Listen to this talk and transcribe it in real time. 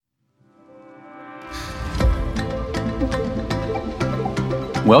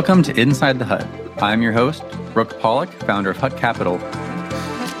Welcome to Inside the Hut. I'm your host, Brooke Pollock, founder of Hut Capital.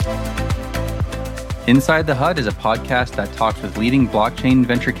 Inside the Hut is a podcast that talks with leading blockchain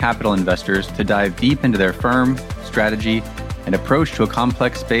venture capital investors to dive deep into their firm, strategy, and approach to a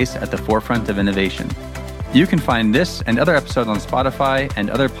complex space at the forefront of innovation. You can find this and other episodes on Spotify and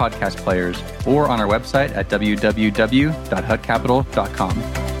other podcast players, or on our website at www.hutcapital.com.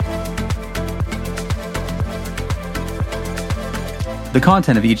 The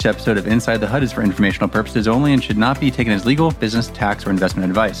content of each episode of Inside the Hut is for informational purposes only and should not be taken as legal, business, tax, or investment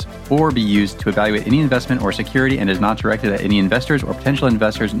advice, or be used to evaluate any investment or security, and is not directed at any investors or potential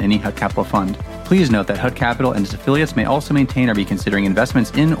investors in any Hut Capital fund. Please note that Hut Capital and its affiliates may also maintain or be considering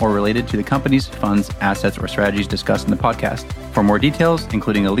investments in or related to the companies, funds, assets, or strategies discussed in the podcast. For more details,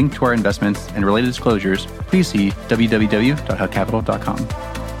 including a link to our investments and related disclosures, please see www.hutcapital.com.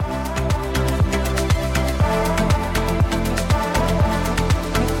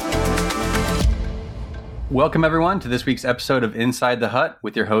 Welcome, everyone, to this week's episode of Inside the Hut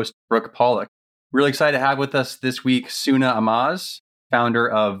with your host, Brooke Pollock. Really excited to have with us this week Soona Amhaz, founder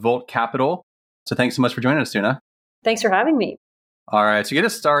of Volt Capital. So thanks so much for joining us, Soona. Thanks for having me. All right, so get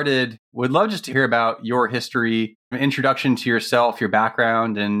us started. Would love just to hear about your history, an introduction to yourself, your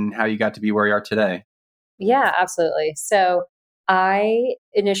background, and how you got to be where you are today. Yeah, absolutely. So I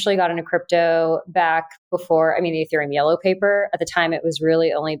initially got into crypto back before, the Ethereum yellow paper. At the time, it was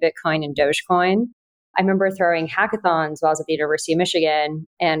really only Bitcoin and Dogecoin. I remember throwing hackathons while I was at the University of Michigan.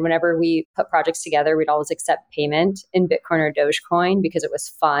 And whenever we put projects together, we'd always accept payment in Bitcoin or Dogecoin because it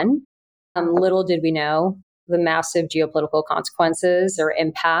was fun. Little did we know the massive geopolitical consequences or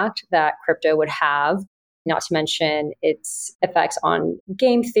impact that crypto would have, not to mention its effects on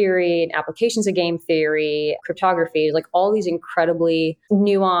game theory and applications of game theory, cryptography, like all these incredibly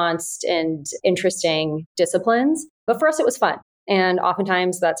nuanced and interesting disciplines. But for us, it was fun. And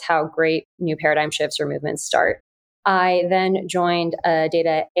oftentimes that's how great new paradigm shifts or movements start. I then joined a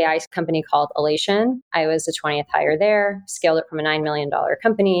data AI company called Elation. I was the 20th hire there, scaled it from a $9 million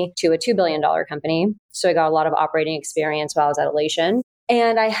company to a $2 billion company. So I got a lot of operating experience while I was at Elation.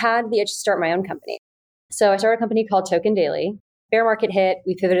 And I had the itch to start my own company. So I started a company called Token Daily. Bear market hit.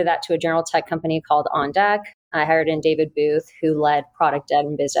 We pivoted that to a general tech company called On Deck. I hired in David Booth, who led product dev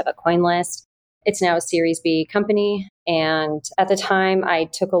and biz dev at CoinList. It's now a Series B company. And at the time, I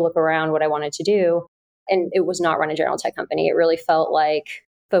took a look around what I wanted to do, and it was not run a general tech company. It really felt like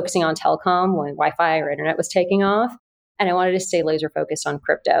focusing on telecom when Wi-Fi or internet was taking off. And I wanted to stay laser focused on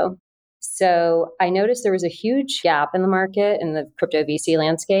crypto. So I noticed there was a huge gap in the market in the crypto VC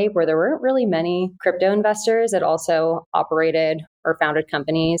landscape where there weren't really many crypto investors that also operated or founded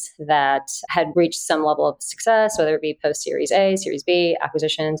companies that had reached some level of success, whether it be post Series A, Series B,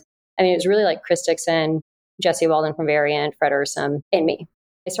 acquisitions. It was really like Chris Dixon, Jesse Walden from Variant, Fred Ursum, and me.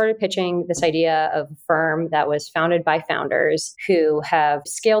 I started pitching this idea of a firm that was founded by founders who have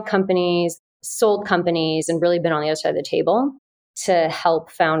scaled companies, sold companies, and really been on the other side of the table to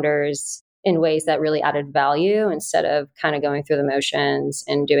help founders in ways that really added value instead of kind of going through the motions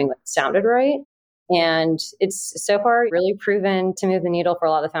and doing what sounded right. And it's so far really proven to move the needle for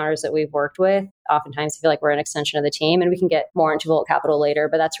a lot of the founders that we've worked with. Oftentimes, I feel like we're an extension of the team, and we can get more into Volt Capital later.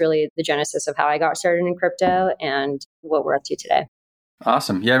 But that's really the genesis of how I got started in crypto and what we're up to today.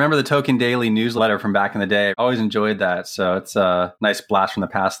 Awesome. Yeah, I remember the Token Daily newsletter from back in the day. I always enjoyed that. So it's a nice blast from the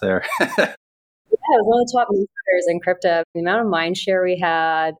past there. Yeah, it was one of the top newsletters in crypto. The amount of mind share we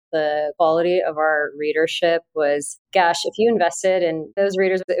had, the quality of our readership was, gosh, if you invested in those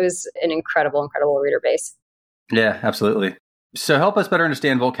readers, it was an incredible, incredible reader base. Yeah, absolutely. So help us better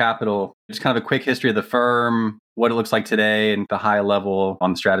understand Volt Capital, just kind of a quick history of the firm, what it looks like today, and the high level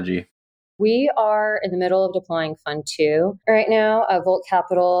on the strategy. We are in the middle of deploying Fund 2 right now. Volt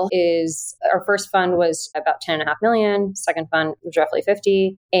Capital is, our first fund was about 10.5 million. Second fund was roughly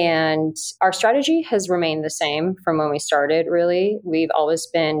 50. And our strategy has remained the same from when we started, really. We've always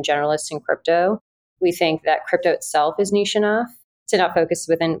been generalists in crypto. We think that crypto itself is niche enough to not focus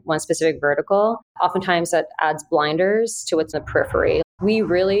within one specific vertical. Oftentimes that adds blinders to what's in the periphery. We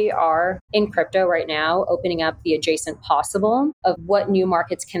really are in crypto right now, opening up the adjacent possible of what new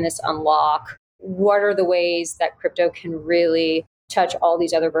markets can this unlock? What are the ways that crypto can really touch all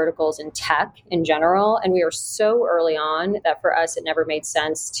these other verticals in tech in general? And we are so early on that for us, it never made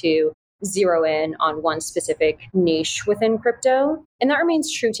sense to zero in on one specific niche within crypto. And that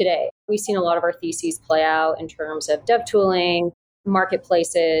remains true today. We've seen a lot of our theses play out in terms of dev tooling,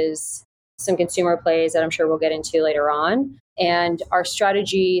 marketplaces, some consumer plays that I'm sure we'll get into later on. And our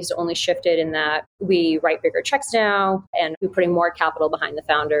strategy has only shifted in that we write bigger checks now and we're putting more capital behind the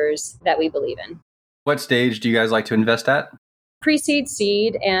founders that we believe in. What stage do you guys like to invest at? pre-seed,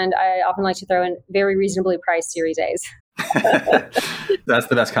 seed, and I often like to throw in very reasonably priced Series A's. That's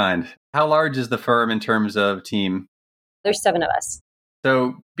the best kind. How large is the firm in terms of team? There's 7 of us.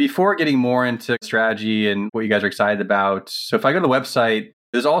 So before getting more into strategy and what you guys are excited about, so if I go to the website,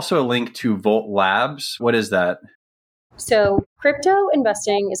 there's also a link to Volt Labs. What is that? So crypto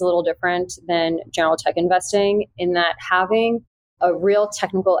investing is a little different than general tech investing in that having a real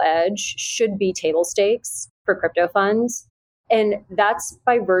technical edge should be table stakes for crypto funds. And that's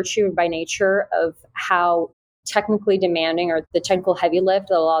by virtue and by nature of how technically demanding or the technical heavy lift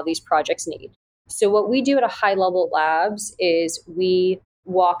that a lot of these projects need. So what we do at a high level labs is we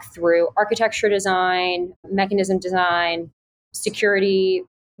walk through architecture design, mechanism design, security.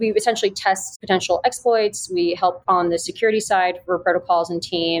 We essentially test potential exploits. We help on the security side for protocols and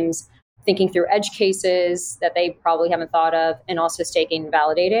teams, thinking through edge cases that they probably haven't thought of, and also staking and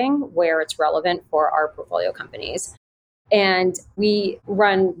validating where it's relevant for our portfolio companies. And we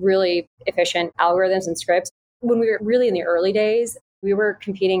run really efficient algorithms and scripts. When we were really in the early days, we were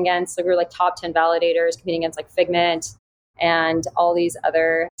competing against, we were like top 10 validators, competing against like Figment and all these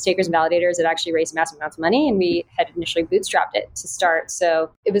other stakers and validators that actually raised massive amounts of money. And we had initially bootstrapped it to start.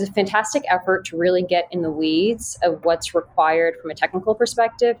 So it was a fantastic effort to really get in the weeds of what's required from a technical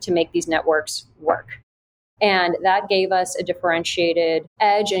perspective to make these networks work. And that gave us a differentiated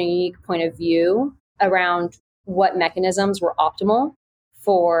edge and a unique point of view around what mechanisms were optimal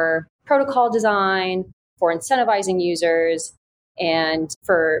for protocol design, for incentivizing users, and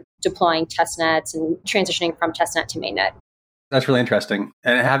for deploying testnets and transitioning from testnet to mainnet. That's really interesting.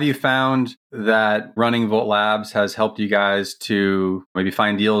 And have you found that running Volt Labs has helped you guys to maybe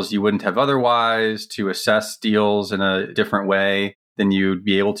find deals you wouldn't have otherwise, to assess deals in a different way than you'd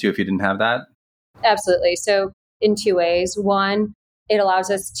be able to if you didn't have that? Absolutely. So in 2 ways. One, it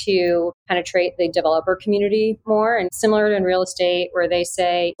allows us to penetrate the developer community more. And similar to in real estate, where they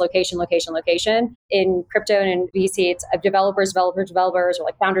say location, location, location. In crypto and in VC, it's developers, or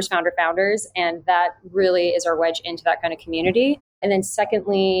like founders. And that really is our wedge into that kind of community. And then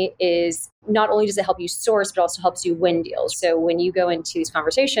secondly is not only does it help you source, but also helps you win deals. So when you go into these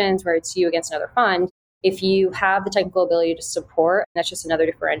conversations where it's you against another fund, if you have the technical ability to support, that's just another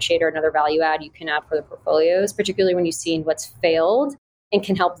differentiator, another value add you can add for the portfolios, particularly when you've seen what's failed and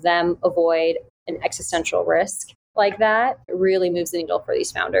can help them avoid an existential risk like that. It really moves the needle for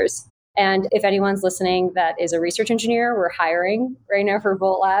these founders. And if anyone's listening that is a research engineer, we're hiring right now for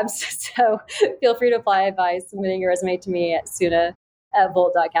Volt Labs. So feel free to apply by submitting your resume to me at Soona at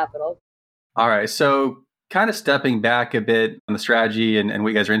volt.capital. All right. So kind of stepping back a bit on the strategy and what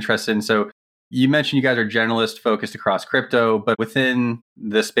you guys are interested in. So you mentioned you guys are generalist focused across crypto, but within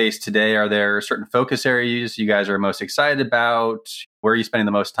the space today, are there certain focus areas you guys are most excited about? Where are you spending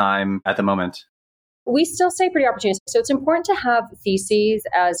the most time at the moment? We still stay pretty opportunistic. So it's important to have theses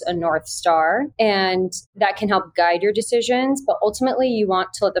as a North Star, and that can help guide your decisions. But ultimately, you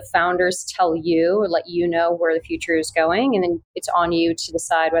want to let the founders tell you or let you know where the future is going. And then it's on you to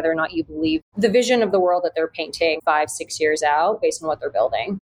decide whether or not you believe the vision of the world that they're painting 5-6 years out based on what they're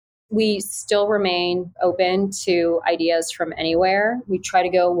building. We still remain open to ideas from anywhere. We try to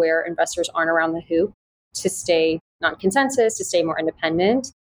go where investors aren't around the hoop to stay non-consensus, to stay more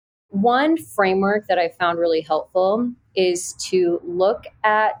independent. One framework that I found really helpful is to look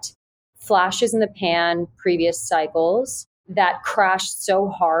at flashes in the pan previous cycles that crashed so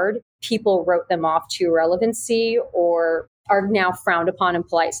hard, people wrote them off to irrelevancy or are now frowned upon in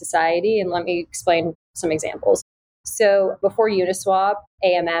polite society. And let me explain some examples. So before Uniswap,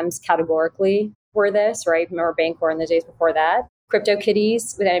 AMMs categorically were this, right? Remember Bancor in the days before that.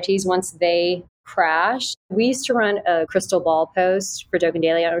 CryptoKitties with NFTs, once they crashed, we used to run a crystal ball post for Token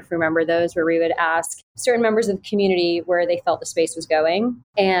Daily. I don't know if you remember those, where we would ask certain members of the community where they felt the space was going.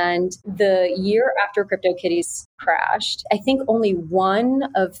 And the year after CryptoKitties crashed, I think only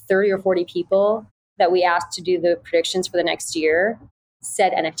one of 30 or 40 people that we asked to do the predictions for the next year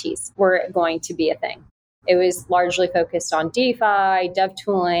said NFTs were going to be a thing. It was largely focused on DeFi, dev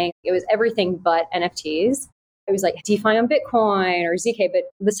tooling. It was everything but NFTs. It was like DeFi on Bitcoin or ZK, but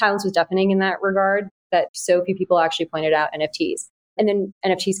the silence was deafening in that regard that so few people actually pointed out NFTs. And then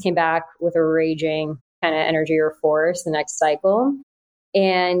NFTs came back with a raging kind of energy or force the next cycle.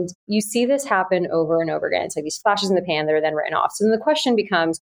 And you see this happen over and over again. It's like these flashes in the pan that are then written off. So then the question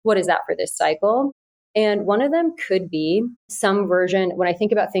becomes, what is that for this cycle? And one of them could be some version, when I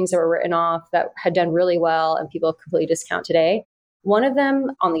think about things that were written off that had done really well and people completely discount today, one of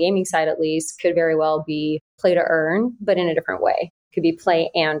them on the gaming side, at least, could very well be play to earn, but in a different way. It could be play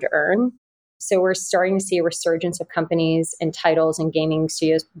and earn. So we're starting to see a resurgence of companies and titles and gaming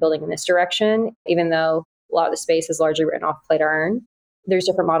studios building in this direction, even though A lot of the space is largely written off play to earn. There's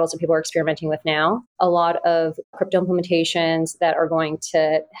different models that people are experimenting with now. A lot of crypto implementations that are going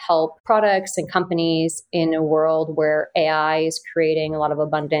to help products and companies in a world where AI is creating a lot of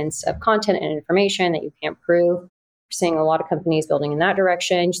abundance of content and information that you can't prove. We're seeing a lot of companies building in that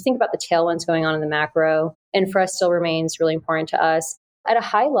direction. Just think about the tailwinds going on in the macro. Infra still remains really important to us. At a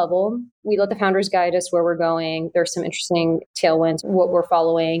high level, we let the founders guide us where we're going. There's some interesting tailwinds, what we're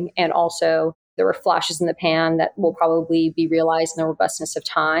following, and also there were flashes in the pan that will probably be realized in the robustness of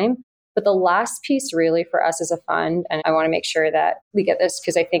time. But the last piece really for us as a fund, and I want to make sure that we get this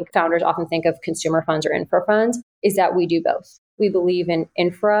because I think founders often think of consumer funds or infra funds, is that we do both. We believe in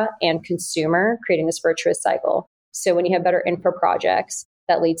infra and consumer, creating this virtuous cycle. So when you have better infra projects,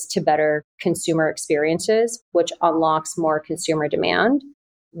 that leads to better consumer experiences, which unlocks more consumer demand,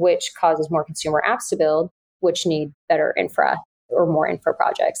 which causes more consumer apps to build, which need better infra or more infra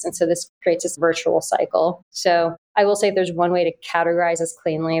projects. And so this creates this virtual cycle. So I will say if there's one way to categorize us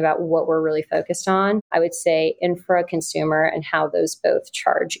cleanly about what we're really focused on, I would say infra, consumer, and how those both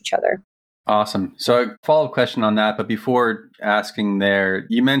charge each other. Awesome. So a follow-up question on that, but before asking there,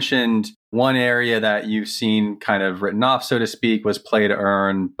 you mentioned one area that you've seen kind of written off, so to speak, was play to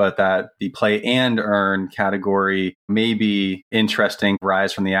earn, but that the play and earn category may be interesting,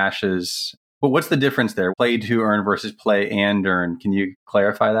 rise from the ashes. But what's the difference there? Play to earn versus play and earn. Can you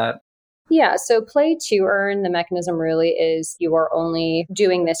clarify that? Yeah, so play to earn, the mechanism really is you are only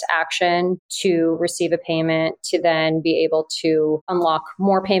doing this action to receive a payment to then be able to unlock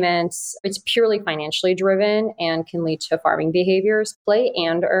more payments. It's purely financially driven and can lead to farming behaviors. Play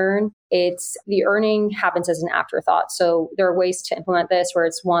and earn, it's the earning happens as an afterthought. So there are ways to implement this where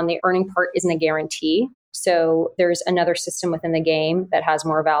it's one, the earning part isn't a guarantee. So there's another system within the game that has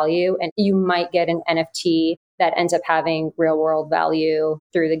more value, and you might get an NFT that ends up having real world value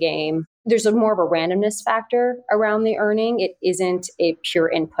through the game. There's more of a randomness factor around the earning. It isn't a pure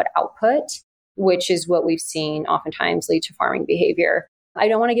input output, which is what we've seen oftentimes lead to farming behavior. I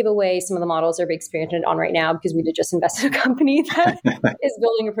don't want to give away some of the models that are being experimented on right now because we did just invest in a company that is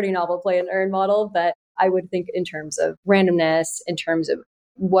building a pretty novel play and earn model. But I would think in terms of randomness, in terms of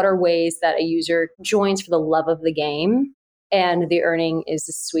what are ways that a user joins for the love of the game, and the earning is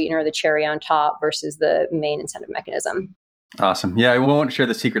the sweetener, the cherry on top versus the main incentive mechanism. Awesome. Yeah, I won't share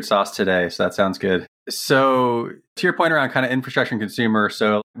the secret sauce today, so that sounds good. So to your point around kind of infrastructure and consumer,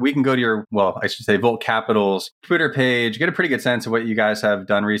 so we can go to your, I should say Volt Capital's Twitter page, get a pretty good sense of what you guys have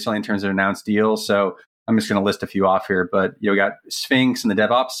done recently in terms of announced deals. So I'm just going to list a few off here, but we got Sphinx on the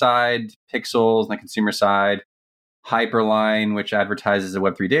DevOps side, Pixels on the consumer side, Hyperline, which advertises a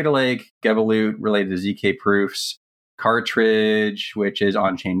Web3 data lake, Gevolut related to ZK proofs, Cartridge, which is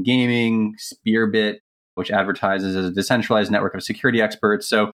on-chain gaming, Spearbit, which advertises as a decentralized network of security experts.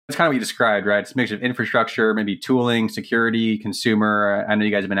 So it's kind of what you described, right? It's a mix of infrastructure, maybe tooling, security, consumer. I know you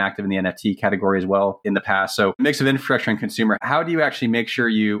guys have been active in the NFT category as well in the past. So a mix of infrastructure and consumer. How do you actually make sure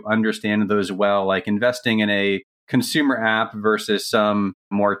you understand those well, like investing in a consumer app versus some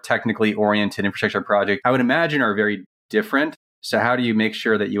more technically oriented infrastructure project, I would imagine are very different. So how do you make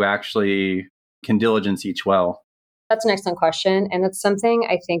sure that you actually can diligence each well? That's an excellent question. And that's something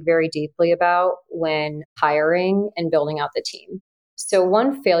I think very deeply about when hiring and building out the team. So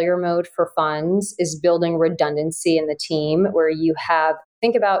one failure mode for funds is building redundancy in the team where you have,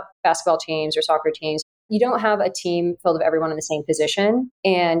 think about basketball teams or soccer teams. You don't have a team filled with everyone in the same position.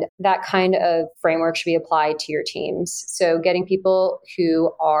 And that kind of framework should be applied to your teams. So getting people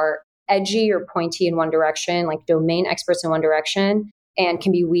who are edgy or pointy in one direction, like domain experts in one direction, and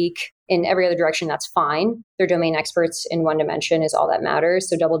can be weak in every other direction, that's fine. They're domain experts in one dimension is all that matters.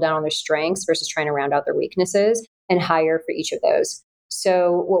 So double down on their strengths versus trying to round out their weaknesses and hire for each of those.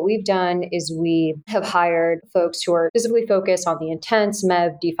 So what we've done is we have hired folks who are specifically focused on the intense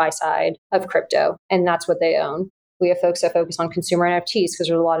MEV DeFi side of crypto, and that's what they own. We have folks that focus on consumer NFTs because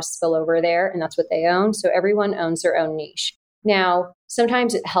there's a lot of spillover there, and that's what they own. So everyone owns their own niche. Now,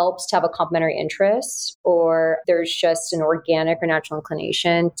 sometimes it helps to have a complementary interest, or there's just an organic or natural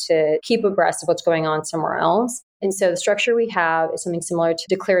inclination to keep abreast of what's going on somewhere else. And so the structure we have is something similar to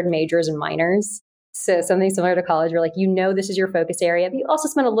declared majors and minors. So something similar to college where this is your focus area, but you also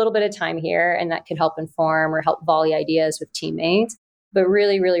spend a little bit of time here, and that could help inform or help volley ideas with teammates. But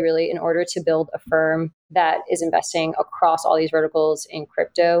really, really, really, in order to build a firm that is investing across all these verticals in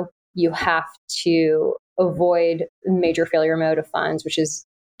crypto, you have to avoid major failure mode of funds, which is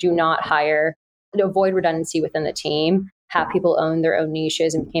do not hire, avoid redundancy within the team, have people own their own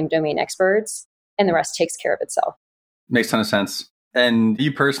niches and become domain experts, and the rest takes care of itself. Makes a ton of sense. And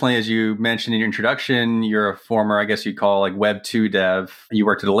you personally, as you mentioned in your introduction, you're a former, I guess you'd call like Web 2 dev. You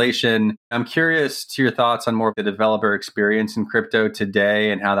worked at Elation. I'm curious to your thoughts on more of the developer experience in crypto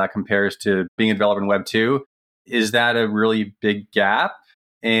today and how that compares to being a developer in Web 2. Is that a really big gap?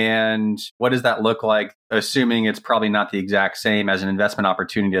 And what does that look like, assuming it's probably not the exact same as an investment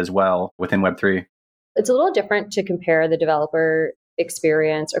opportunity as well within Web 3? It's a little different to compare the developer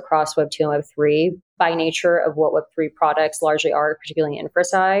experience across Web 2 and Web 3 by nature of what Web 3 products largely are, particularly infra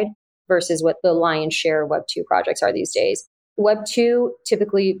side, versus what the lion's share of Web 2 projects are these days. Web 2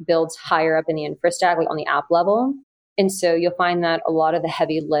 typically builds higher up in the infra stack, like on the app level. And so you'll find that a lot of the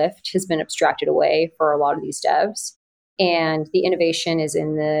heavy lift has been abstracted away for a lot of these devs. And the innovation is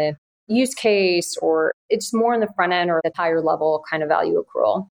in the use case, or it's more in the front end or the higher level kind of value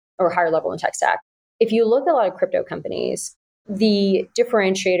accrual or higher level in tech stack. If you look at a lot of crypto companies, the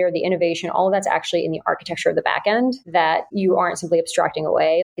differentiator, the innovation, all of that's actually in the architecture of the back end that you aren't simply abstracting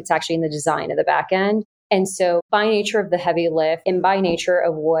away. It's actually in the design of the back end. And so by nature of the heavy lift and by nature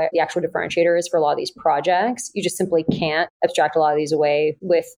of what the actual differentiator is for a lot of these projects, you just simply can't abstract a lot of these away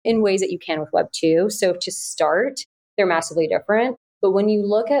in ways that you can with Web 2. So to start, they're massively different. But when you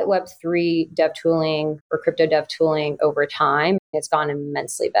look at Web3 dev tooling or crypto dev tooling over time, it's gone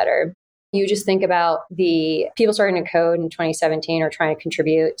immensely better. You just think about the people starting to code in 2017 or trying to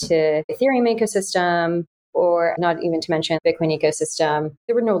contribute to the Ethereum ecosystem, or not even to mention Bitcoin ecosystem.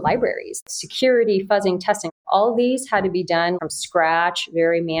 There were no libraries, security, fuzzing, testing. All of these had to be done from scratch,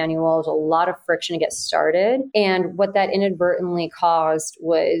 very manual. There's a lot of friction to get started. And what that inadvertently caused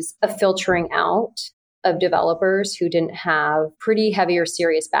was a filtering out of developers who didn't have pretty heavy or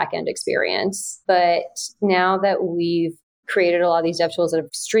serious backend experience. But now that we've created a lot of these dev tools that have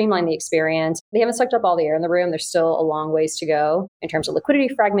streamlined the experience, they haven't sucked up all the air in the room. There's still a long ways to go in terms of liquidity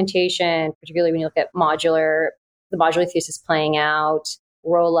fragmentation, particularly when you look at the modular thesis playing out,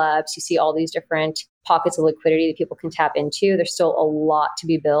 roll-ups. You see all these different pockets of liquidity that people can tap into. There's still a lot to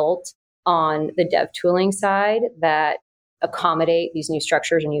be built on the dev tooling side that accommodate these new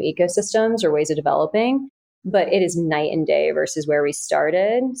structures and new ecosystems or ways of developing. But it is night and day versus where we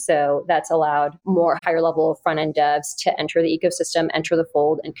started. So that's allowed more higher level front end devs to enter the ecosystem, enter the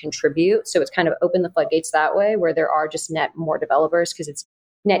fold and contribute. So it's kind of opened the floodgates that way where there are just net more developers because it's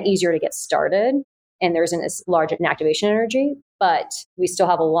net easier to get started and there isn't as large an activation energy. But we still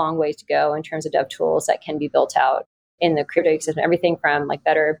have a long way to go in terms of dev tools that can be built out in the crypto ecosystem. Everything from like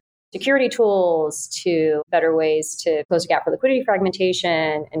better security tools to better ways to close the gap for liquidity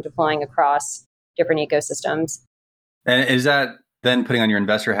fragmentation and deploying across different ecosystems. And is that then, putting on your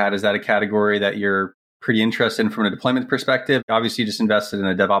investor hat, is that a category that you're pretty interested in from a deployment perspective? Obviously, you just invested in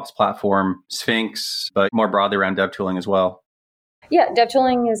a DevOps platform, Sphinx, but more broadly around dev tooling as well. Yeah, dev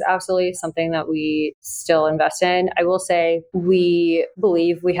tooling is absolutely something that we still invest in. I will say we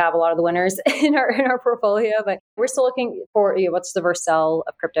believe we have a lot of the winners in our portfolio, but we're still looking for what's the Vercel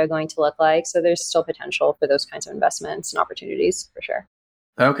of crypto going to look like. So there's still potential for those kinds of investments and opportunities for sure.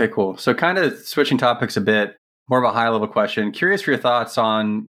 Okay, cool. So kind of switching topics a bit, more of a high level question. Curious for your thoughts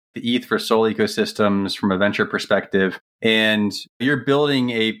on the ETH for Sol ecosystems from a venture perspective. And you're building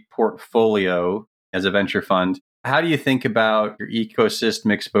a portfolio as a venture fund. How do you think about your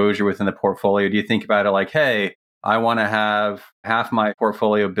ecosystem exposure within the portfolio? Do you think about it like, hey, I want to have half my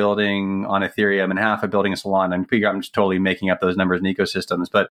portfolio building on Ethereum and half of building in Solana? I'm just totally making up those numbers in ecosystems.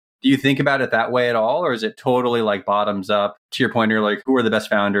 But do you think about it that way at all? Or is it totally like bottoms up? To your point, you're like, who are the best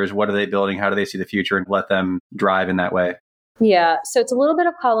founders? What are they building? How do they see the future? And let them drive in that way. Yeah. So it's a little bit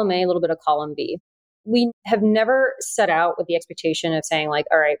of column A, a little bit of column B. We have never set out with the expectation of saying like,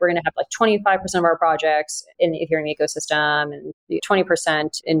 all right, we're going to have like 25% of our projects in the Ethereum ecosystem and 20%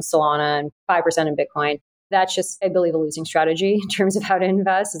 in Solana and 5% in Bitcoin. That's just, I believe, a losing strategy in terms of how to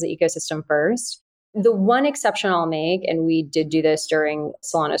invest as an ecosystem first. The one exception I'll make, and we did do this during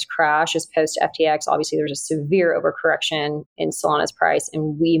Solana's crash, is post FTX. Obviously, there was a severe overcorrection in Solana's price.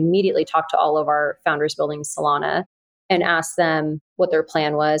 And we immediately talked to all of our founders building Solana and asked them what their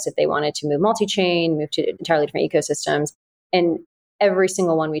plan was, if they wanted to move multi-chain, move to entirely different ecosystems. And every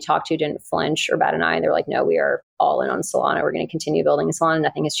single one we talked to didn't flinch or bat an eye. They're like, no, we are all in on Solana. We're going to continue building Solana.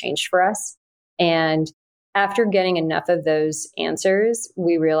 Nothing has changed for us. And after getting enough of those answers,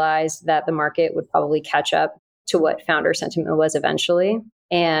 we realized that the market would probably catch up to what founder sentiment was eventually,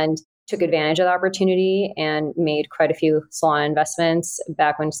 and took advantage of the opportunity and made quite a few Solana investments.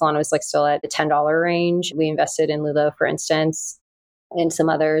 Back when Solana was like still at the $10 range, we invested in Lulo, for instance, and some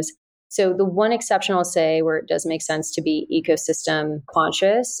others. So the one exception I'll say where it does make sense to be ecosystem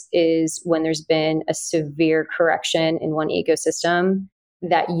conscious is when there's been a severe correction in one ecosystem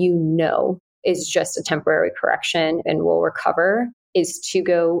that is just a temporary correction and will recover. is to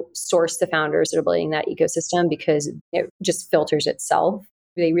go source the founders that are building that ecosystem, because it just filters itself.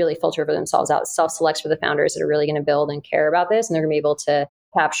 They really filter for themselves out, self-selects for the founders that are really going to build and care about this. And they're going to be able to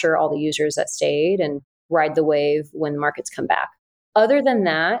capture all the users that stayed and ride the wave when the markets come back. Other than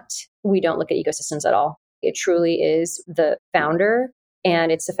that, we don't look at ecosystems at all. It truly is the founder,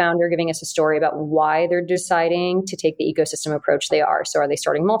 and it's the founder giving us a story about why they're deciding to take the ecosystem approach they are. So are they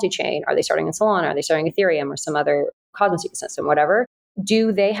starting multi-chain? Are they starting in Solana? Are they starting Ethereum or some other Cosmos ecosystem, whatever?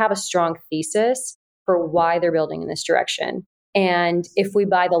 Do they have a strong thesis for why they're building in this direction? And if we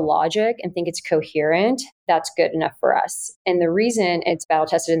buy the logic and think it's coherent, that's good enough for us. And the reason it's battle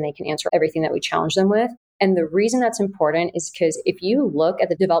tested and they can answer everything that we challenge them with. And the reason that's important is because if you look at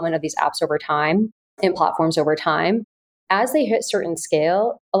the development of these apps over time and platforms over time, as they hit certain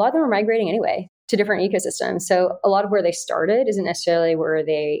scale, a lot of them are migrating anyway to different ecosystems. So a lot of where they started isn't necessarily where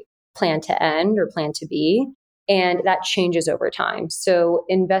they plan to end or plan to be. And that changes over time. So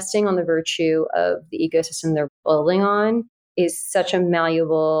investing on the virtue of the ecosystem they're building on is such a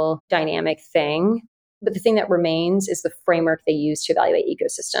malleable, dynamic thing. But the thing that remains is the framework they use to evaluate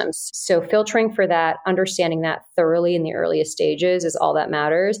ecosystems. So filtering for that, understanding that thoroughly in the earliest stages is all that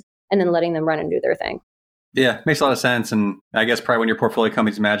matters, and then letting them run and do their thing. Yeah, makes a lot of sense. And I guess probably when your portfolio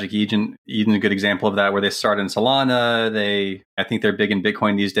company's Magic Eden a good example of that, where they started in Solana. I think they're big in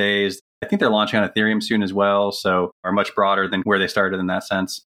Bitcoin these days. I think they're launching on Ethereum soon as well. So are much broader than where they started in that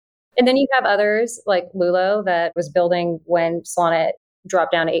sense. And then you have others like Lulo that was building when Solana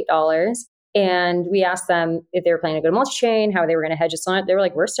dropped down to $8. And we asked them if they were planning to go to multi-chain, how they were going to hedge Solana. They were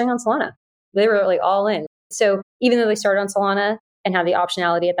like, we're staying on Solana. They were like all in. So even though they started on Solana and had the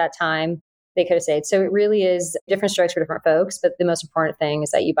optionality at that time, they could have stayed. So it really is different strokes for different folks. But the most important thing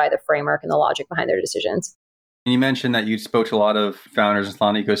is that you buy the framework and the logic behind their decisions. And you mentioned that you spoke to a lot of founders in the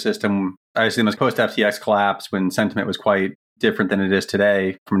Solana ecosystem. I assume it was post-FTX collapse when sentiment was quite different than it is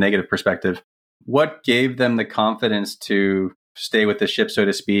today from a negative perspective. What gave them the confidence to stay with the ship, so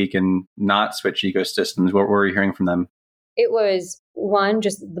to speak, and not switch ecosystems? What were you hearing from them? It was one,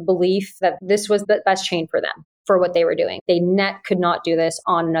 just the belief that this was the best chain for them, for what they were doing. They could not do this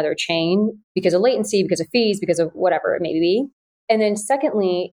on another chain because of latency, because of fees, because of whatever it may be. And then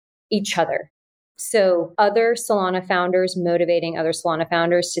secondly, each other. So other Solana founders motivating other Solana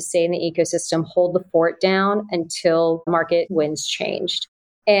founders to stay in the ecosystem, hold the fort down until market winds changed.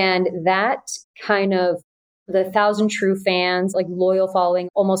 And that kind of the 1,000 true fans, like loyal following,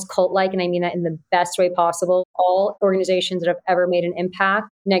 almost cult-like, and I mean that in the best way possible. All organizations that have ever made an impact,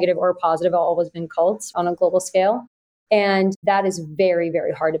 negative or positive, have always been cults on a global scale. And that is very,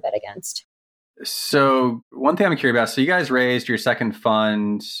 very hard to bet against. So one thing I'm curious about, so you guys raised your second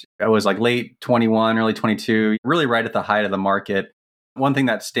fund, it was like late 21, early 22, really right at the height of the market. One thing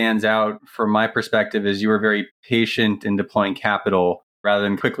that stands out from my perspective is you were very patient in deploying capital rather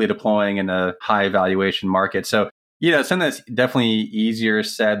than quickly deploying in a high valuation market. So, something that's definitely easier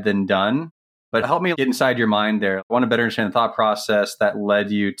said than done. But help me get inside your mind there. I want to better understand the thought process that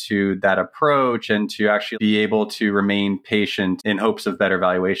led you to that approach and to actually be able to remain patient in hopes of better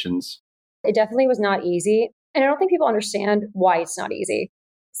valuations. It definitely was not easy. And I don't think people understand why it's not easy.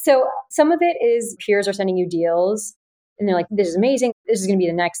 So some of it is peers are sending you deals and they're like, this is amazing. This is going to be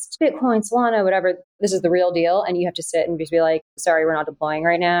the next Bitcoin, Solana, whatever. This is the real deal. And you have to sit and just be like, sorry, we're not deploying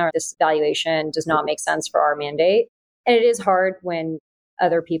right now. This valuation does not make sense for our mandate. And it is hard when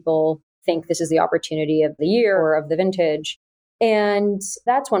other people think this is the opportunity of the year or of the vintage. And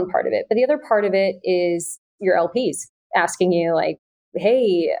that's one part of it. But the other part of it is your LPs asking you like,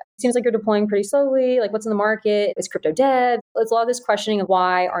 hey, it seems like you're deploying pretty slowly. Like, what's in the market? Is crypto dead? It's a lot of this questioning of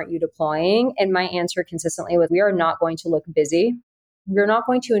why aren't you deploying? And my answer consistently was, we are not going to look busy. We're not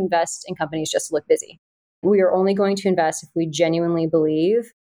going to invest in companies just to look busy. We are only going to invest if we genuinely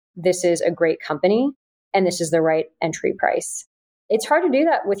believe this is a great company and this is the right entry price. It's hard to do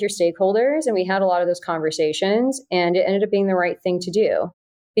that with your stakeholders. And we had a lot of those conversations and it ended up being the right thing to do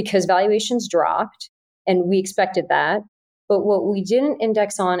because valuations dropped and we expected that. But what we didn't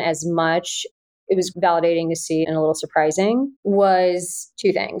index on as much, it was validating to see and a little surprising, was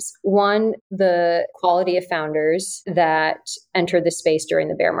two things. One, the quality of founders that entered the space during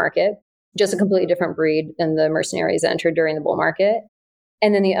the bear market, just a completely different breed than the mercenaries that entered during the bull market.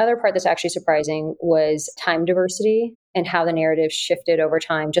 And then the other part that's actually surprising was time diversity and how the narrative shifted over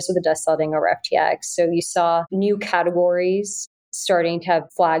time, just with the dust settling over FTX. So you saw new categories starting to have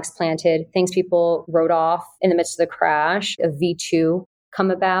flags planted, things people wrote off in the midst of the crash, a V2 come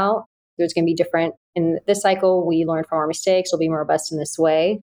about. There's going to be different in this cycle. We learned from our mistakes. We'll be more robust in this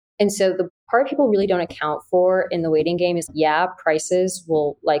way. And so the part people really don't account for in the waiting game is, prices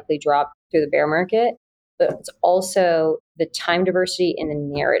will likely drop through the bear market, but it's also the time diversity in the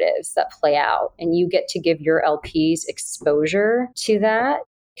narratives that play out. And you get to give your LPs exposure to that,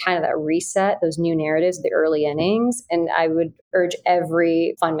 kind of that reset, those new narratives, the early innings. And I would urge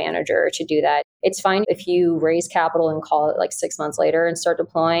every fund manager to do that. It's fine if you raise capital and call it like 6 months later and start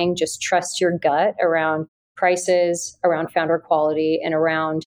deploying. Just trust your gut around prices, around founder quality, and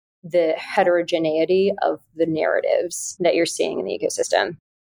around the heterogeneity of the narratives that you're seeing in the ecosystem.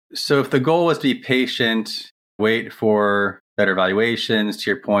 So if the goal was to be patient, wait for better valuations, to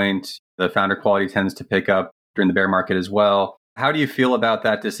your point, the founder quality tends to pick up during the bear market as well. How do you feel about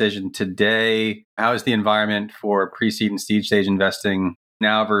that decision today? How is the environment for pre-seed and seed stage investing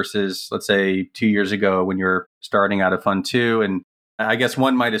now versus, let's say, 2 years ago when you were starting out of Fund 2? And I guess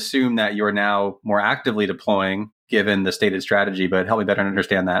one might assume that you're now more actively deploying given the stated strategy, but help me better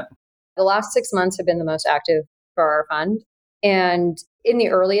understand that. The last 6 months have been the most active for our fund. And in the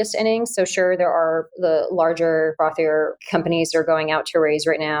earliest innings, so sure, there are the larger, frothier companies that are going out to raise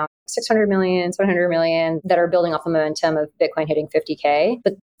right now, 600 million, 700 million, that are building off the momentum of Bitcoin hitting 50K.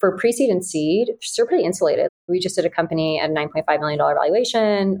 But for pre-seed and seed, they're still pretty insulated. We just did a company at a $9.5 million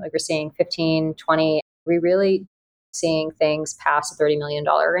valuation. Like we're seeing 15, 20. We really seeing things past the $30 million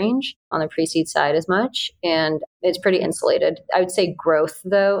range on the pre-seed side as much. And it's pretty insulated. I would say growth,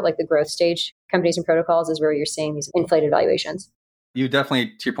 though, like the growth stage companies and protocols is where you're seeing these inflated valuations. You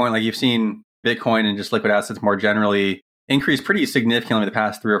definitely, to your point, like you've seen Bitcoin and just liquid assets more generally increase pretty significantly in the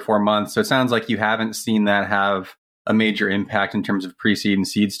past 3 or 4 months. So it sounds like you haven't seen that have a major impact in terms of pre-seed and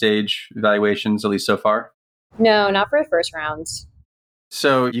seed stage valuations, at least so far. No, not for the first rounds.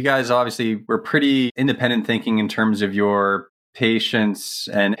 So you guys obviously were pretty independent thinking in terms of your patience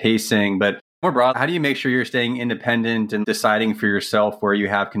and pacing, but more broad, how do you make sure you're staying independent and deciding for yourself where you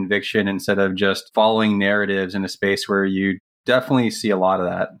have conviction instead of just following narratives in a space where you definitely see a lot of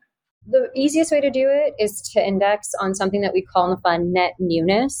that? The easiest way to do it is to index on something that we call in the fund net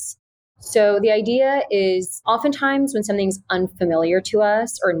newness. So the idea is oftentimes when something's unfamiliar to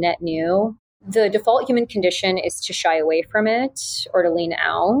us or net new, the default human condition is to shy away from it or to lean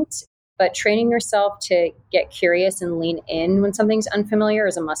out. But training yourself to get curious and lean in when something's unfamiliar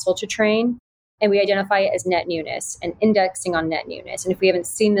is a muscle to train. And we identify it as net newness and indexing on net newness. And if we haven't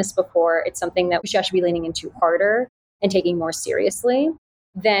seen this before, it's something that we should actually be leaning into harder and taking more seriously.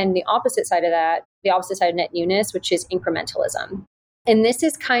 Then the opposite side of that, the opposite side of net newness, which is incrementalism. And this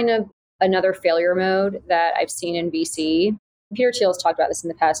is kind of another failure mode that I've seen in VC. Peter Thiel's talked about this in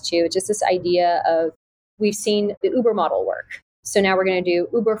the past too. It's just this idea of we've seen the Uber model work. So now we're going to do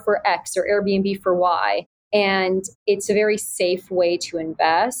Uber for X or Airbnb for Y. And it's a very safe way to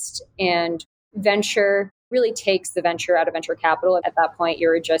invest. And venture really takes the venture out of venture capital. At that point,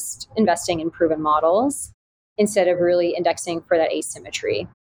 you're just investing in proven models instead of really indexing for that asymmetry.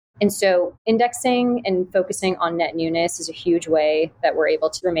 And so indexing and focusing on net newness is a huge way that we're able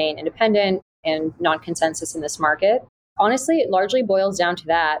to remain independent and non-consensus in this market. Honestly, it largely boils down to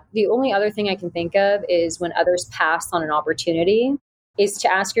that. The only other thing I can think of is when others pass on an opportunity is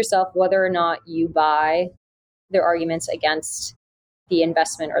to ask yourself whether or not you buy their arguments against the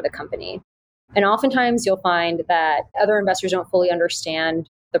investment or the company. And oftentimes you'll find that other investors don't fully understand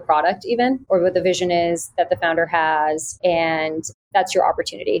the product even, or what the vision is that the founder has. And that's your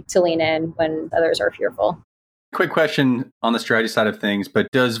opportunity to lean in when others are fearful. Quick question on the strategy side of things, but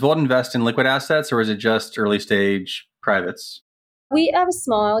does Volt invest in liquid assets or is it just early stage privates? We have a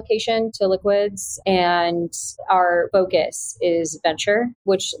small allocation to liquids and our focus is venture,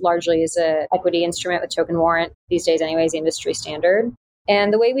 which largely is an equity instrument with token warrant these days anyways, the industry standard.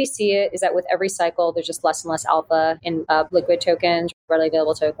 And the way we see it is that with every cycle, there's just less and less alpha in liquid tokens, readily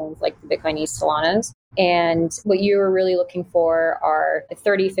available tokens like the Bitcoin East Solanas. And what you're really looking for are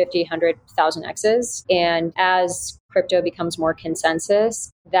 30, 50, 100,000 X's. And as crypto becomes more consensus,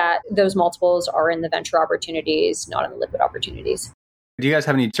 that those multiples are in the venture opportunities, not in the liquid opportunities. Do you guys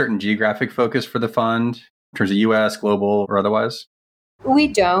have any certain geographic focus for the fund in terms of US, global, or otherwise? We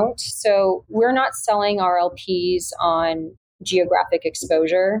don't. So we're not selling our LPs on geographic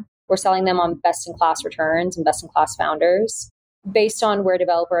exposure. We're selling them on best-in-class returns and best-in-class founders based on where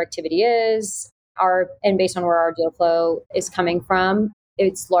developer activity is, and based on where our deal flow is coming from.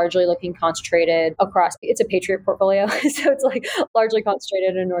 It's largely looking concentrated across, it's a Patriot portfolio. So it's like largely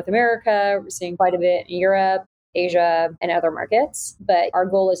concentrated in North America. We're seeing quite a bit in Europe, Asia, and other markets. But our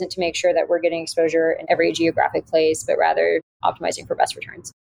goal isn't to make sure that we're getting exposure in every geographic place, but rather optimizing for best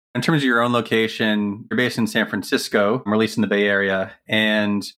returns. In terms of your own location, you're based in San Francisco, or at least in the Bay Area.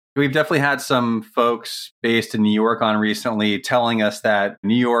 And we've definitely had some folks based in New York on recently telling us that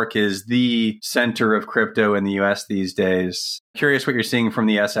New York is the center of crypto in the US these days. Curious what you're seeing from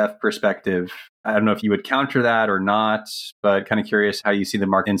the SF perspective. I don't know if you would counter that or not, but kind of curious how you see the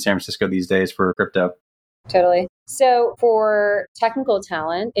market in San Francisco these days for crypto. Totally. So for technical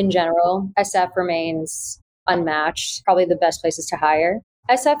talent in general, SF remains unmatched, probably the best places to hire.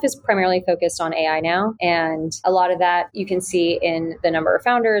 SF is primarily focused on AI now. And a lot of that you can see in the number of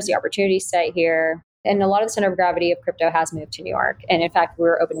founders, the opportunity set here. And a lot of the center of gravity of crypto has moved to New York. And in fact,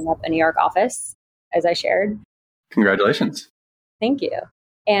 we're opening up a New York office, as I shared. Congratulations. Thank you.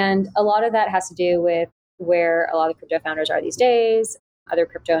 And a lot of that has to do with where a lot of crypto founders are these days, other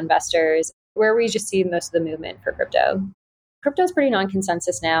crypto investors, where we just see most of the movement for crypto. Crypto is pretty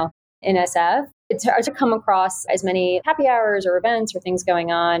non-consensus now in SF. It's hard to come across as many happy hours or events or things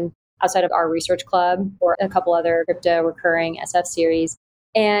going on outside of our research club or a couple other crypto recurring SF series.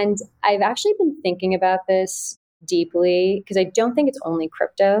 And I've actually been thinking about this deeply because I don't think it's only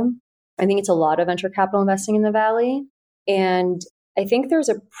crypto. I think it's a lot of venture capital investing in the Valley. And I think there's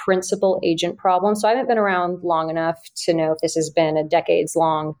a principal agent problem. So I haven't been around long enough to know if this has been a decades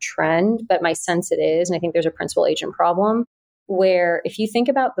long trend, but my sense it is. And I think there's a principal agent problem where if you think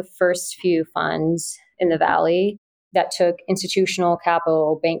about the first few funds in the Valley that took institutional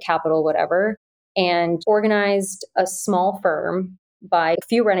capital, bank capital, whatever, and organized a small firm by a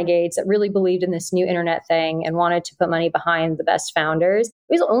few renegades that really believed in this new internet thing and wanted to put money behind the best founders, it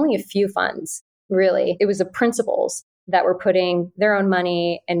was only a few funds, really. It was the principals that were putting their own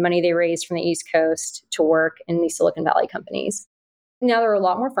money and money they raised from the East Coast to work in these Silicon Valley companies. Now there are a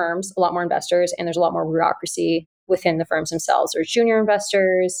lot more firms, a lot more investors, and there's a lot more bureaucracy within the firms themselves. There's junior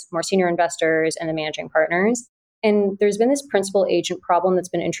investors, more senior investors, and the managing partners. And there's been this principal agent problem that's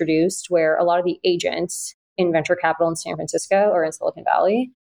been introduced where a lot of the agents in venture capital in San Francisco or in Silicon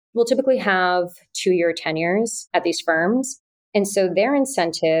Valley will typically have 2-year tenures at these firms. And so their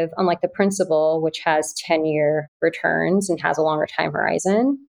incentive, unlike the principal, which has 10-year returns and has a longer time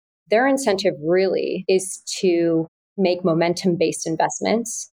horizon, their incentive really is to make momentum-based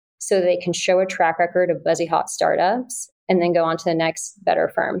investments so they can show a track record of buzzy hot startups and then go on to the next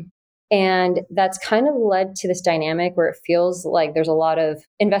better firm. And that's kind of led to this dynamic where it feels like there's a lot of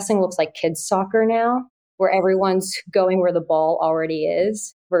investing looks like kids soccer now, where everyone's going where the ball already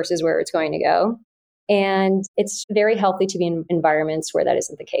is versus where it's going to go. And it's very healthy to be in environments where that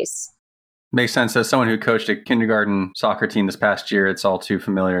isn't the case. Makes sense. As someone who coached a kindergarten soccer team this past year, it's all too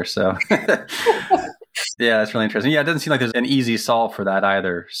familiar. So yeah, that's really interesting. Yeah, it doesn't seem like there's an easy solve for that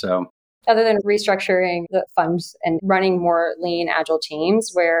either. So other than restructuring the funds and running more lean, agile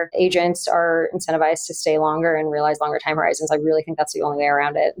teams where agents are incentivized to stay longer and realize longer time horizons, I really think that's the only way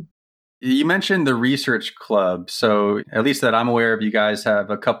around it. You mentioned the research club. So at least that I'm aware of, you guys have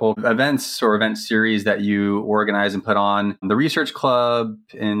a couple of events or event series that you organize and put on. The research club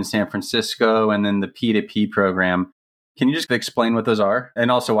in San Francisco and then the P2P program. Can you just explain what those are and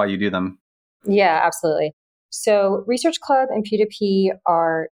also why you do them? Yeah, absolutely. So Research Club and P2P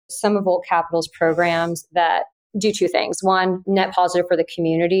are some of Volt Capital's programs that do two things. One, net positive for the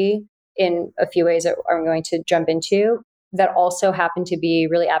community in a few ways that I'm going to jump into, that also happen to be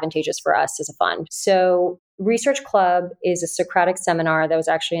really advantageous for us as a fund. So Research Club is a Socratic seminar that was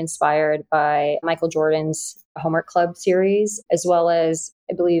actually inspired by Michael Jordan's Homework Club series, as well as,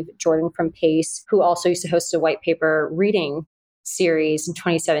 I believe, Jordan from Pace, who also used to host a white paper reading series in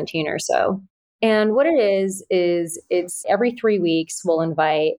 2017 or so. And what it is it's every 3 weeks, we'll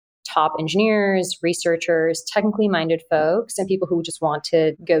invite top engineers, researchers, technically minded folks, and people who just want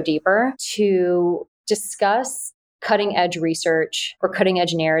to go deeper to discuss cutting edge research or cutting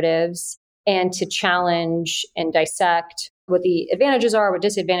edge narratives and to challenge and dissect what the advantages are, what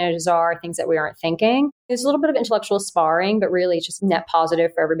disadvantages are, things that we aren't thinking. There's a little bit of intellectual sparring, but really it's just net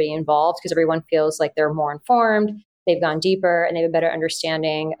positive for everybody involved because everyone feels like they're more informed, they've gone deeper, and they have a better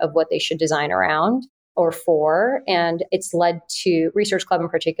understanding of what they should design around or for. And it's led to, Research Club in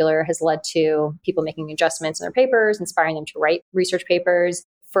particular, has led to people making adjustments in their papers, inspiring them to write research papers.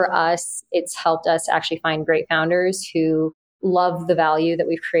 For us, it's helped us actually find great founders who love the value that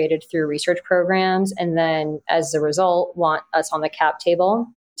we've created through research programs. And then as a result, want us on the cap table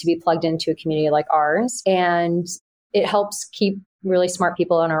to be plugged into a community like ours. And it helps keep really smart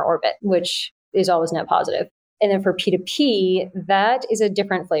people on our orbit, which is always net positive. And then for P2P, that is a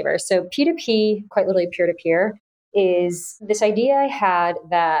different flavor. So P2P, quite literally peer-to-peer, is this idea I had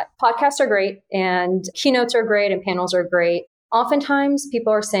that podcasts are great and keynotes are great and panels are great. Oftentimes,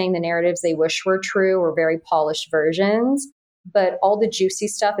 people are saying the narratives they wish were true or very polished versions, but all the juicy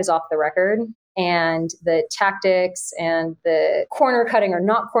stuff is off the record. And the tactics and the corner cutting or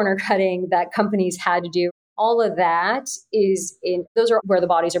not corner cutting that companies had to do, all of that those are where the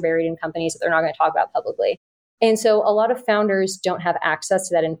bodies are buried in companies that they're not going to talk about publicly. And so a lot of founders don't have access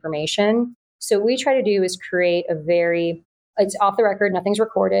to that information. So what we try to do is create it's off the record, nothing's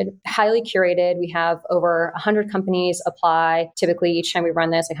recorded, highly curated. We have over 100 companies apply. Typically, each time we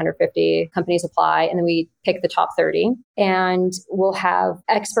run this, 150 companies apply, and then we pick the top 30. And we'll have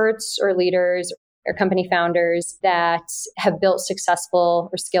experts or leaders or company founders that have built successful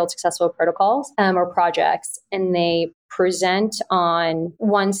or scaled successful protocols or projects, and they present on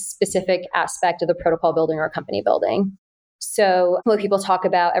one specific aspect of the protocol building or company building. So when people talk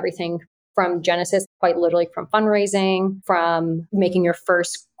about everything from Genesis, quite literally from fundraising, from making your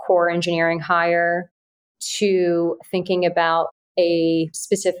first core engineering hire, to thinking about a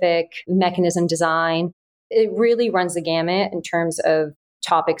specific mechanism design. It really runs the gamut in terms of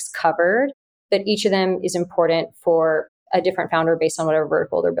topics covered, but each of them is important for a different founder based on whatever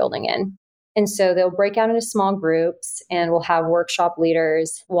vertical they're building in. And so they'll break out into small groups, and we'll have workshop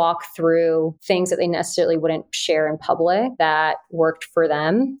leaders walk through things that they necessarily wouldn't share in public that worked for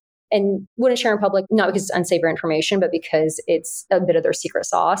them. And wouldn't share in public, not because it's unsavory information, but because it's a bit of their secret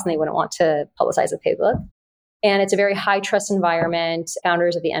sauce and they wouldn't want to publicize the playbook. And it's a very high trust environment.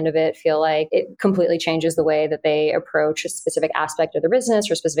 Founders at the end of it feel like it completely changes the way that they approach a specific aspect of their business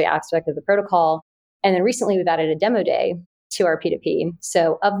or a specific aspect of the protocol. And then recently we've added a demo day to our P2P.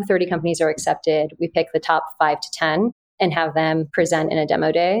 So of the 30 companies that are accepted, we pick the top 5 to 10 and have them present in a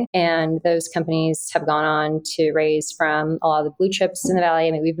demo day. And those companies have gone on to raise from a lot of the blue chips in the Valley.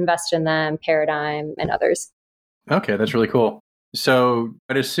 I mean, we've invested in them, Paradigm and others. Okay, that's really cool. So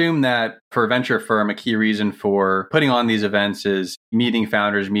I'd assume that for a venture firm, a key reason for putting on these events is meeting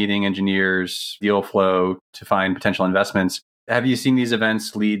founders, meeting engineers, deal flow to find potential investments. Have you seen these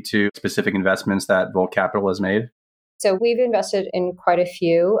events lead to specific investments that Volt Capital has made? So we've invested in quite a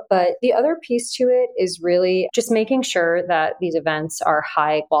few, but the other piece to it is really just making sure that these events are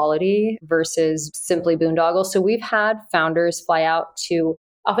high quality versus simply boondoggle. So we've had founders fly out to,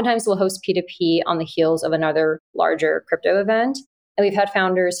 oftentimes we'll host P2P on the heels of another larger crypto event. And we've had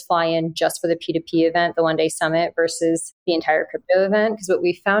founders fly in just for the P2P event, the one-day summit versus the entire crypto event. Because what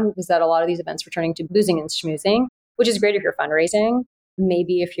we found was that a lot of these events were turning to boozing and schmoozing, which is great if you're fundraising,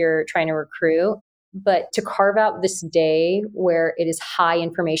 maybe if you're trying to recruit. But to carve out this day where it is high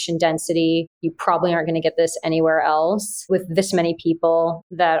information density, you probably aren't going to get this anywhere else with this many people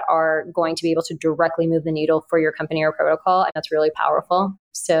that are going to be able to directly move the needle for your company or protocol. And that's really powerful.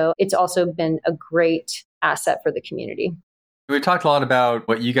 So it's also been a great asset for the community. We talked a lot about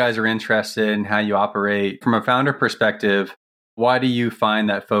what you guys are interested in, how you operate. From a founder perspective, why do you find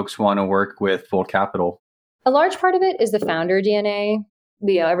that folks want to work with Volt Capital? A large part of it is the founder DNA.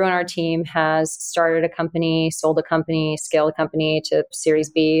 Everyone on our team has started a company, sold a company, scaled a company to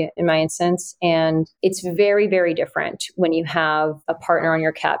Series B in my instance. And it's very, very different when you have a partner on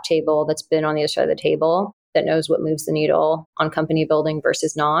your cap table that's been on the other side of the table that knows what moves the needle on company building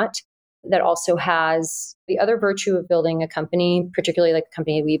versus not. That also has the other virtue of building a company, particularly like the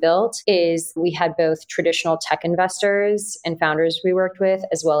company we built, is we had both traditional tech investors and founders we worked with,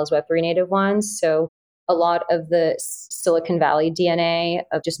 as well as Web3 native ones. So a lot of the Silicon Valley DNA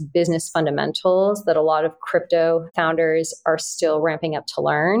of just business fundamentals that a lot of crypto founders are still ramping up to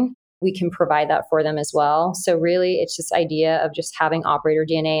learn, we can provide that for them as well. So really, it's this idea of just having operator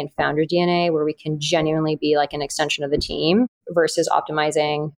DNA and founder DNA where we can genuinely be like an extension of the team versus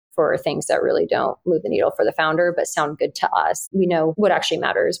optimizing for things that really don't move the needle for the founder, but sound good to us. We know what actually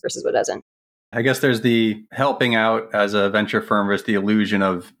matters versus what doesn't. I guess there's the helping out as a venture firm versus the illusion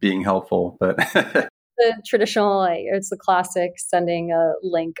of being helpful, but the traditional, it's the classic sending a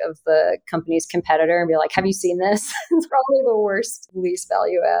link of the company's competitor and be like, have you seen this? It's probably the worst, least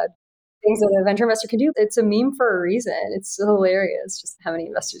value add things that a venture investor can do. It's a meme for a reason. It's hilarious just how many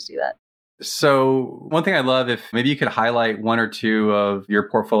investors do that. So one thing I love, if maybe you could highlight one or two of your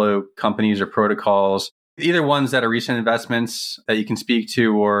portfolio companies or protocols, either ones that are recent investments that you can speak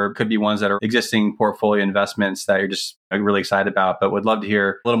to, or could be ones that are existing portfolio investments that you're just really excited about, but would love to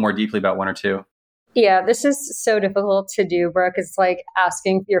hear a little more deeply about one or two. Yeah, this is so difficult to do, Brooke. It's like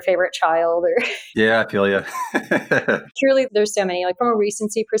asking your favorite child. Or Yeah, I feel you. Truly, there's so many. Like from a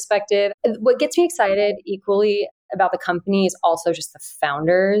recency perspective, what gets me excited equally about the company is also just the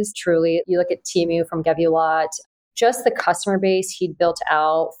founders. Truly, you look at Timu from Gevulot, just the customer base he'd built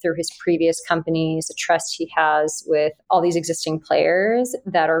out through his previous companies, the trust he has with all these existing players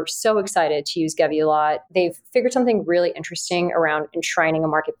that are so excited to use Gevulot. They've figured something really interesting around enshrining a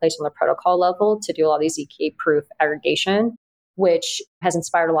marketplace on the protocol level to do a lot of these ZK-proof aggregation, which has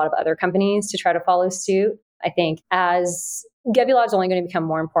inspired a lot of other companies to try to follow suit. I think as Gevulot is only going to become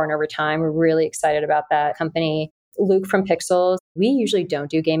more important over time, we're really excited about that company. Luke from Pixels, we usually don't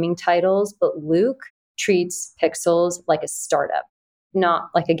do gaming titles, but Luke treats Pixels like a startup. not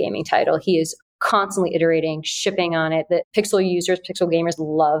like a gaming title. He is constantly iterating, shipping on it. The Pixel users, Pixel gamers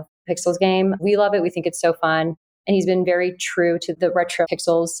love Pixel's game. We love it. We think it's so fun. And he's been very true to the retro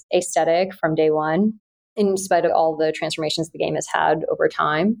Pixels aesthetic from day one, in spite of all the transformations the game has had over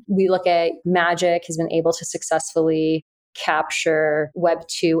time. We look at Magic has been able to successfully capture Web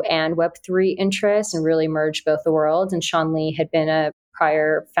 2 and Web 3 interests and really merge both the worlds. And Sean Lee had been a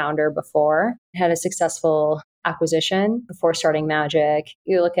prior founder before, had a successful acquisition before starting Magic.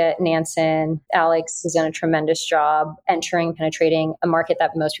 You look at Nansen, Alex has done a tremendous job penetrating a market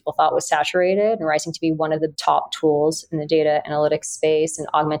that most people thought was saturated and rising to be one of the top tools in the data analytics space and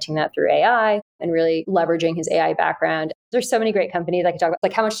augmenting that through AI and really leveraging his AI background. There's so many great companies I could talk about.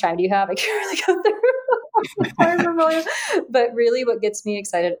 Like, how much time do you have? I can't really go through. But really what gets me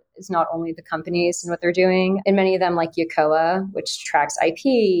excited is not only the companies and what they're doing, and many of them like Yakoa, which tracks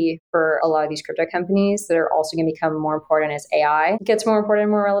IP for a lot of these crypto companies that are also going to become more important as AI gets more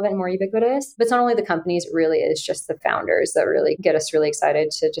important, more relevant, more ubiquitous. But it's not only the companies, it really is just the founders that really get us really excited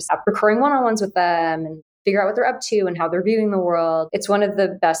to just have recurring one-on-ones with them and figure out what they're up to and how they're viewing the world. It's one of the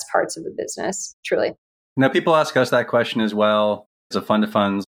best parts of the business, truly. Now, people ask us that question as well. As a fund of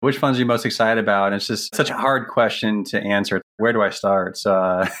funds, which funds are you most excited about? And it's just such a hard question to answer. Where do I start?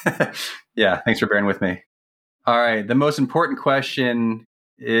 So yeah, thanks for bearing with me. All right. The most important question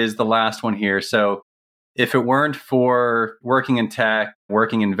is the last one here. So if it weren't for working in tech,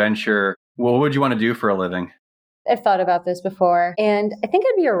 working in venture, what would you want to do for a living? I've thought about this before, and I think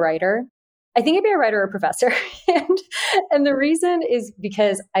I'd be a writer. I think I'd be a writer or a professor. and the reason is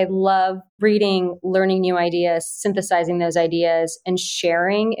because I love reading, learning new ideas, synthesizing those ideas, and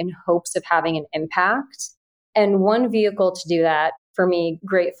sharing in hopes of having an impact. And one vehicle to do that for me,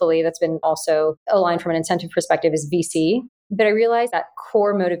 gratefully, that's been also aligned from an incentive perspective is VC. But I realized that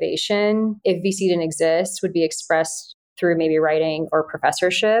core motivation, if VC didn't exist, would be expressed through maybe writing or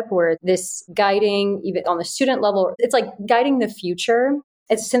professorship, where this guiding, even on the student level, it's like guiding the future.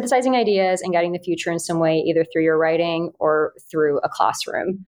 It's synthesizing ideas and guiding the future in some way, either through your writing or through a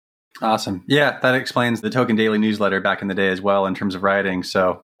classroom. Awesome. Yeah, that explains the Token Daily newsletter back in the day as well in terms of writing.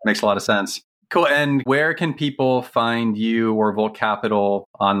 So it makes a lot of sense. Cool. And where can people find you or Volt Capital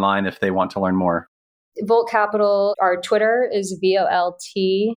online if they want to learn more? Volt Capital, our Twitter is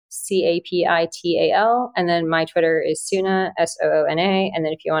VOLTCAPITAL. And then my Twitter is Soona, SOONA. And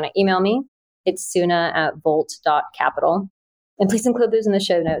then if you want to email me, it's soona@volt.capital. And please include those in the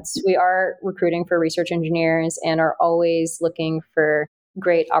show notes. We are recruiting for research engineers and are always looking for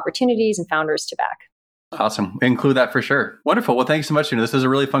great opportunities and founders to back. Awesome. Include that for sure. Wonderful. Well, thanks so much, Soona. This was a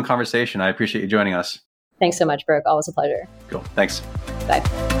really fun conversation. I appreciate you joining us. Thanks so much, Brooke. Always a pleasure. Cool. Thanks. Bye.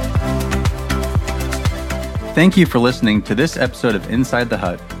 Thank you for listening to this episode of Inside the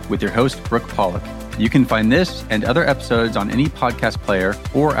Hut with your host, Brooke Pollock. You can find this and other episodes on any podcast player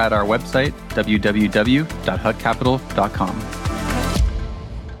or at our website, www.hutcapital.com.